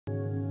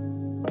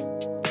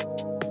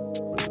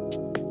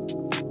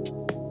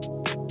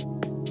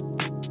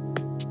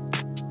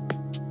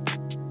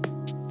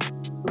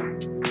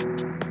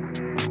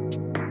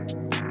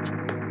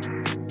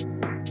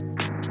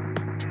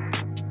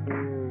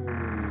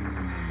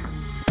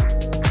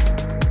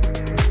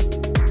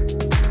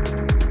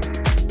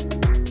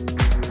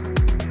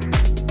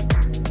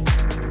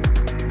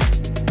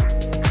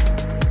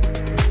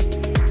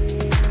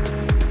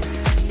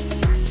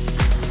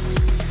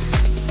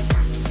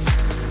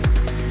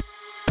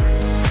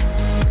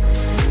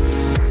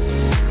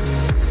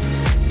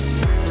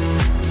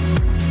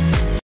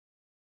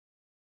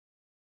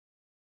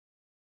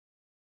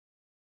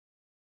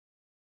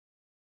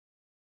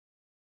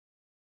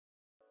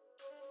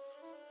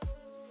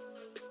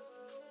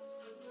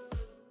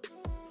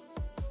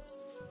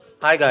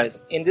Hi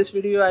guys, in this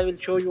video I will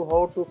show you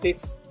how to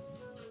fix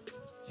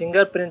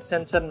fingerprint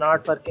sensor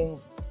not working,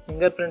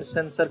 fingerprint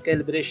sensor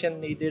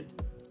calibration needed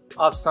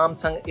of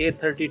Samsung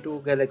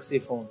A32 Galaxy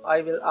phone.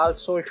 I will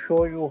also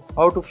show you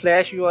how to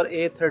flash your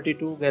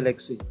A32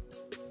 Galaxy.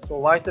 So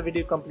watch the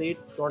video complete,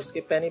 don't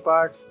skip any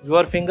part.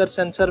 Your finger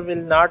sensor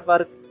will not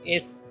work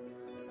if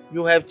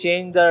you have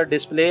changed the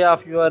display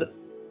of your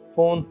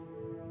phone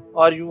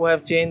or you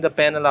have changed the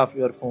panel of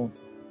your phone.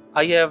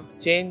 I have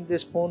changed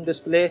this phone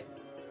display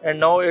and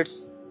now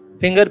its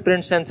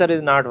fingerprint sensor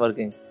is not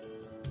working.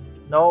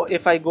 Now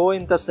if I go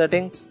in the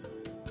settings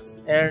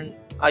and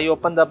I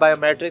open the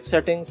biometric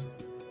settings,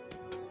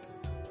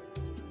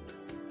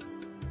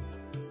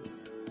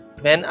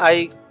 when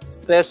I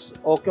press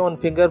OK on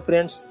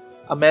fingerprints,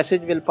 a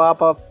message will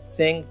pop up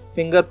saying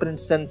fingerprint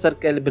sensor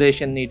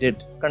calibration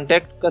needed.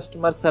 Contact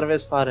customer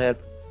service for help.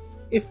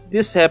 If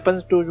this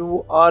happens to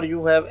you or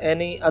you have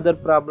any other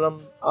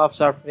problem of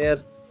software,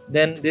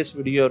 then this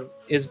video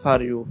is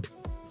for you.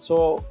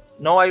 So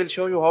now I will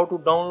show you how to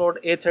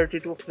download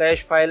A32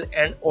 flash file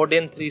and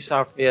Odin 3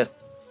 software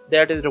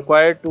that is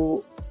required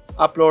to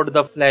upload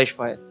the flash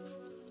file.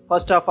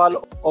 First of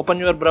all, open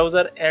your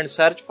browser and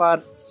search for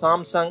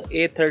Samsung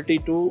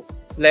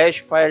A32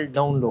 flash file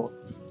download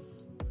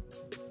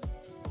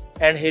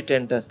and hit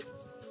enter.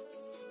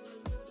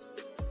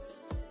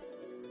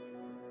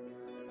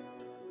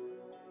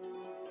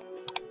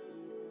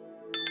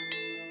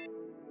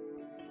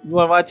 You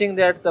are watching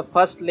that the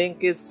first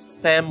link is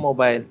Sam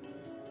Mobile.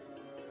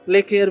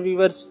 Click here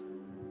viewers.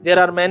 There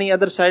are many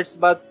other sites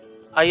but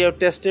I have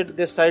tested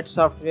this site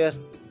software,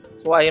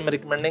 so I am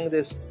recommending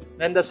this.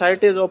 When the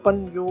site is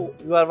open,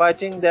 you are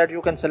watching that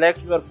you can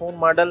select your phone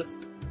model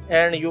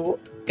and you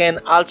can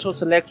also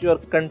select your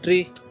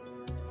country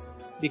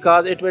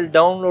because it will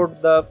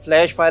download the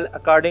flash file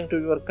according to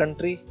your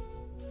country.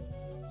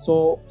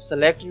 So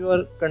select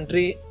your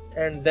country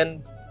and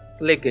then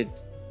click it.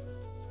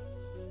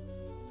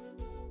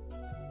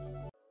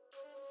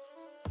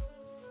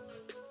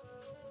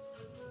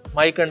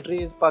 My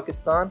country is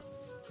Pakistan.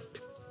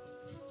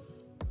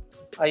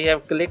 I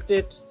have clicked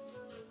it.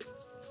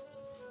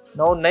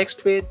 Now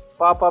next page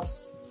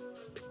pop-ups.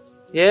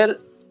 Here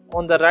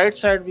on the right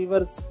side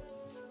viewers,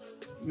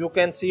 you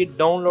can see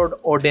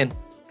download Odin.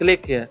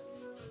 Click here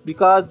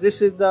because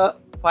this is the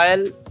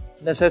file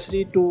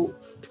necessary to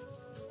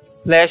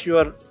flash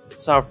your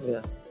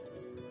software.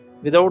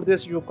 Without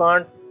this you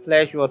can't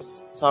flash your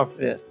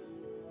software.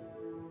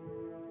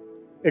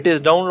 It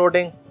is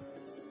downloading.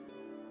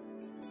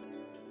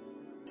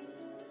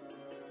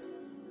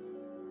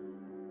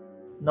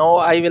 Now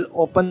I will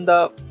open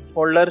the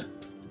folder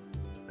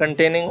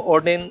containing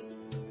Odin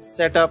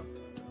setup.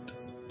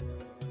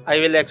 I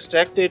will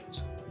extract it.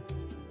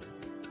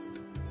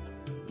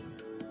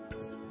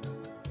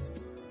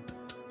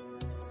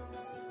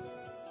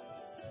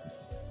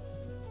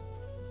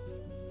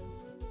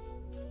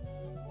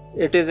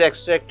 It is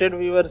extracted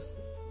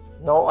viewers.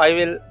 Now I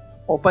will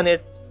open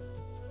it.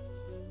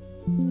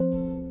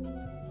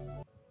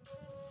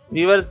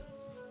 Viewers,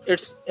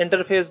 its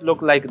interface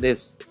look like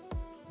this.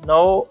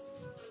 Now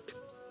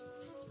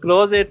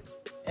close it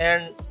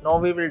and now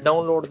we will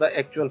download the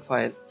actual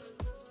file.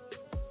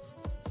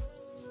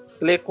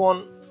 Click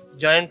on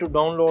join to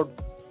download.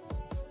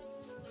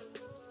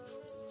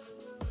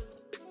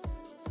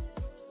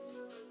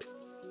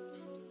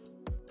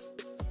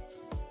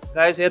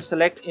 Guys, here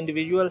select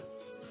individual.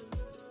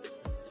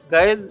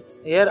 Guys,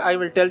 here I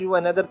will tell you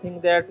another thing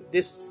that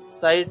this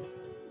site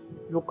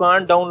you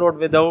can't download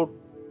without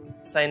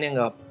signing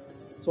up.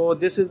 So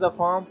this is the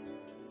form.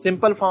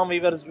 Simple form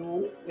viewers,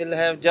 you will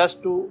have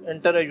just to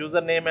enter a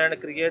username and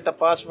create a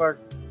password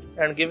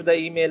and give the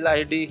email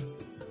ID.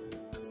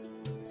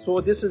 So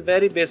this is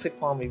very basic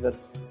form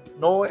viewers,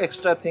 no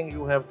extra thing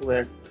you have to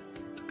add.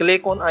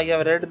 Click on I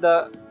have read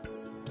the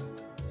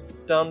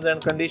terms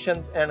and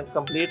conditions and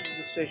complete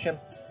registration.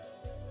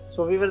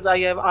 So viewers, I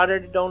have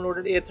already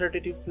downloaded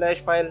A32 flash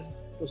file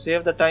to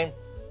save the time.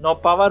 Now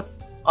power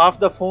off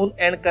the phone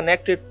and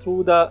connect it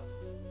through the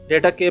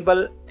data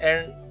cable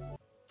and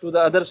to the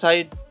other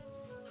side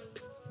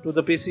to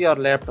the PC or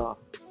laptop.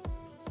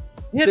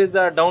 Here is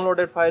the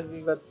downloaded file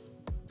viewers.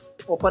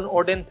 Open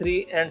Odin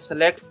 3 and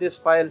select this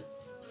file.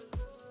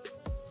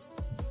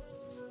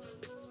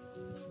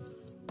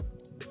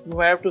 You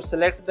have to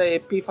select the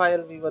AP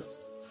file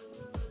viewers.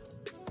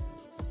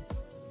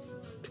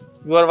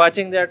 You are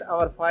watching that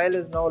our file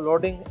is now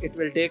loading. It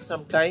will take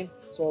some time,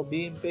 so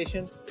be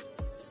impatient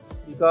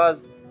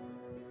because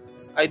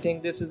I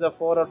think this is a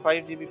 4 or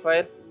 5 GB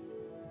file.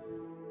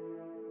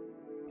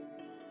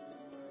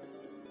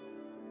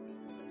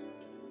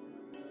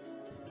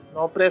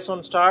 Now press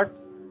on start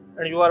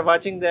and you are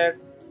watching that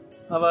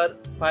our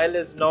file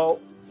is now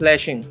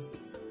flashing.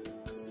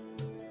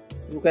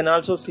 You can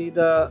also see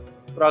the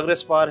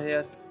progress bar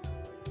here.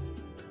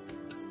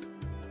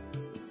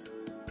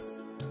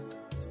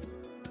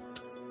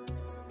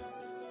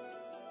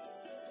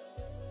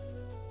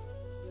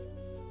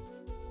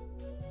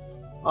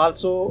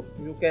 Also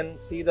you can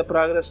see the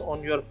progress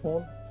on your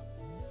phone.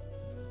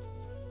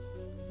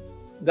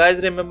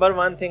 Guys, remember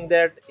one thing,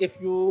 that if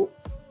you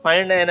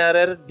find an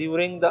error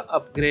during the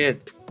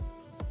upgrade,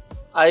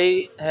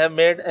 I have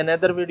made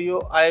another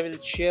video. I will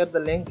share the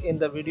link in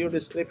the video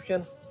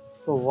description,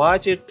 so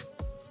watch it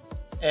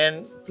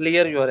and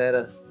clear your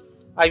error.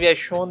 I have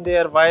shown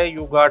there why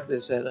you got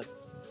this error.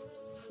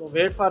 So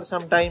wait for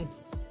some time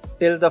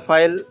till the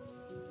file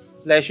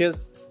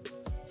flashes.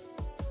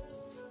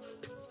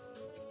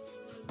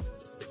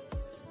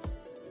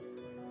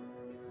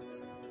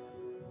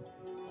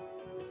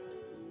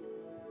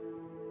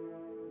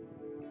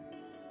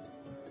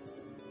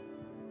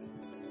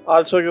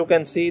 Also, you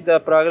can see the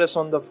progress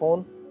on the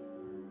phone.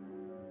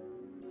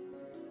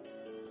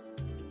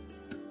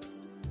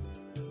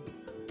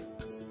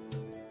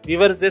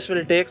 Viewers, this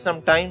will take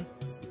some time,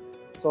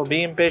 so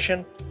be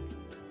impatient.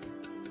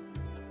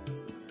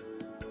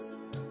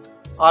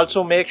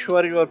 Also, make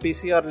sure your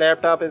PC or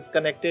laptop is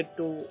connected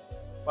to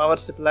power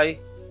supply.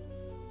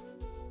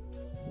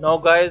 Now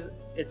guys,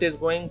 it is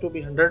going to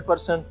be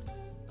 100%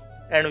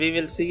 and we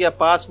will see a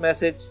pass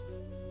message.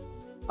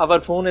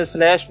 Our phone is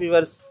flashed,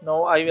 viewers.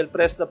 Now I will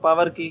press the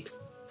power key.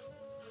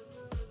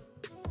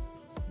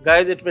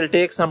 Guys, it will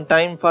take some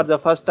time for the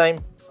first time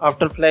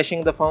after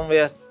flashing the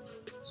firmware,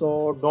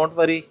 so don't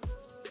worry.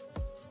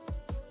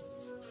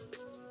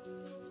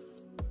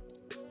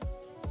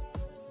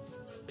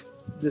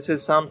 This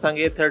is Samsung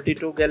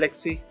A32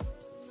 Galaxy.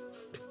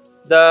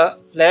 The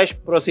flash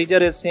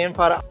procedure is same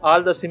for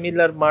all the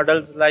similar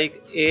models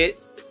like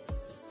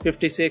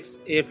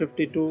A56,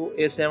 A52,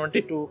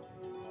 A72.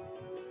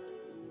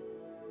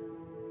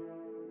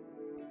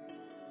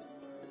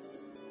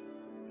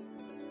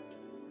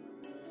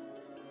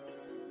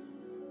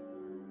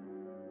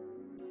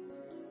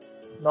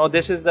 Now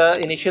this is the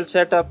initial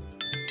setup.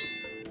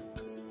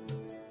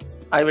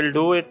 I will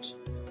do it.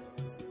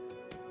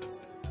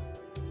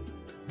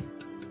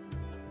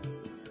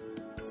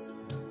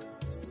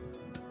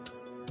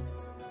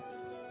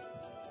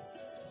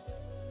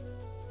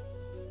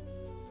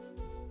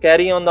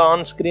 Carry on the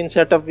on-screen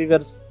setup,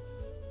 viewers.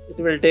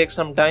 It will take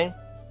some time.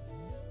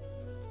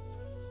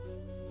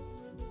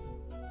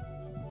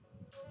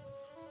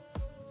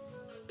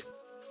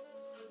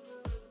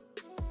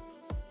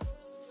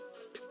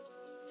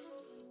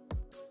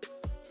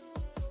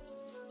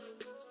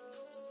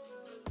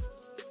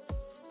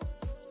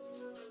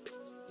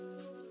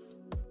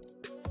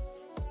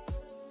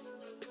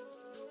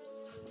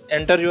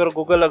 Enter your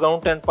Google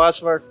account and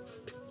password.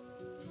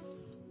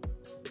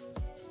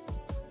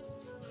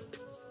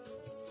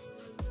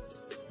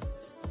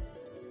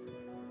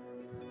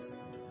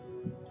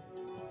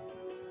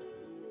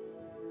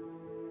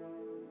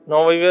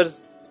 Now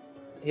viewers,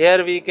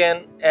 here we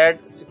can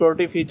add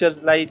security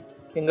features like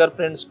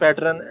fingerprints,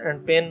 pattern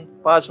and pin,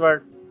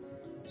 password.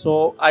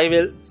 So I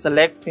will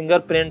select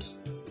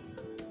fingerprints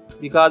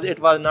because it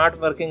was not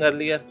working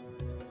earlier.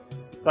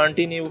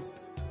 Continue.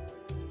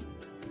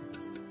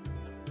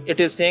 It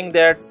is saying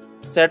that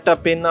set a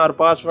pin or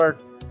password.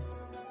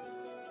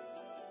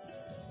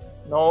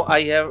 Now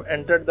I have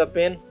entered the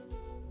pin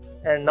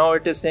and now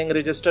it is saying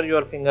register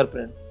your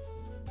fingerprint.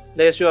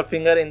 Place your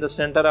finger in the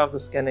center of the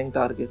scanning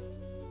target.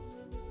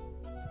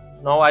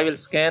 Now I will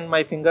scan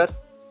my finger.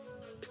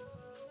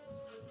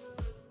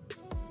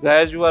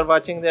 Guys, you are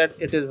watching that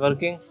it is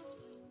working.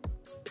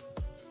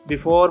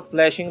 Before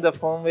flashing the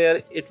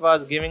firmware, it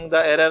was giving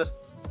the error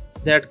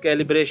that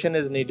calibration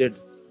is needed.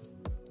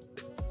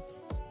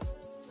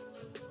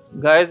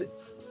 Guys,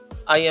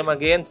 I am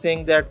again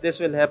saying that this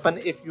will happen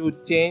if you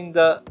change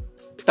the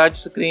touch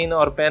screen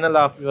or panel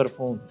of your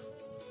phone.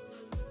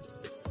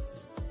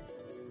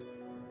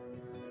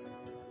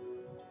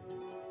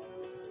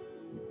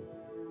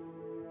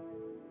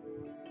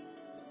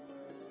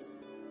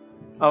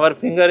 Our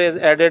finger is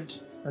added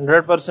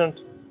 100%.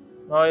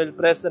 Now I will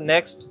press the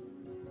next.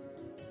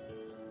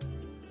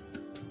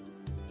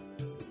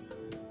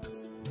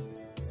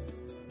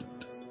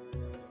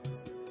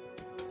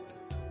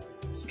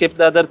 Skip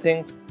the other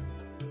things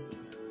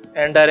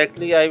and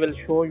directly I will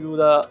show you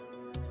the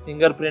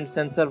fingerprint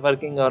sensor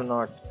working or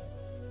not.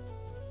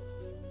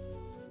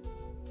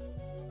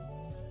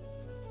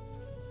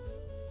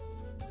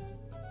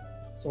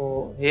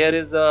 So here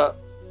is the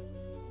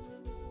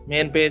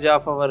main page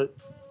of our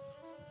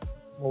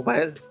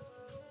mobile.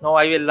 Now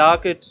I will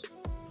lock it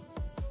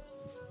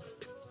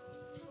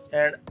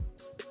and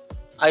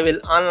I will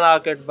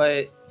unlock it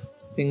by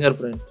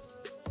fingerprint.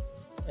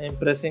 I am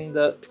pressing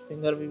the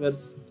finger,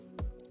 viewers.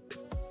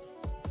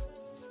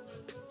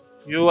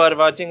 You are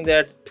watching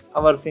that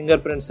our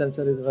fingerprint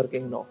sensor is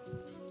working now.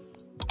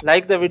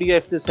 Like the video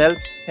if this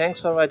helps.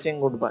 Thanks for watching.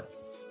 Goodbye.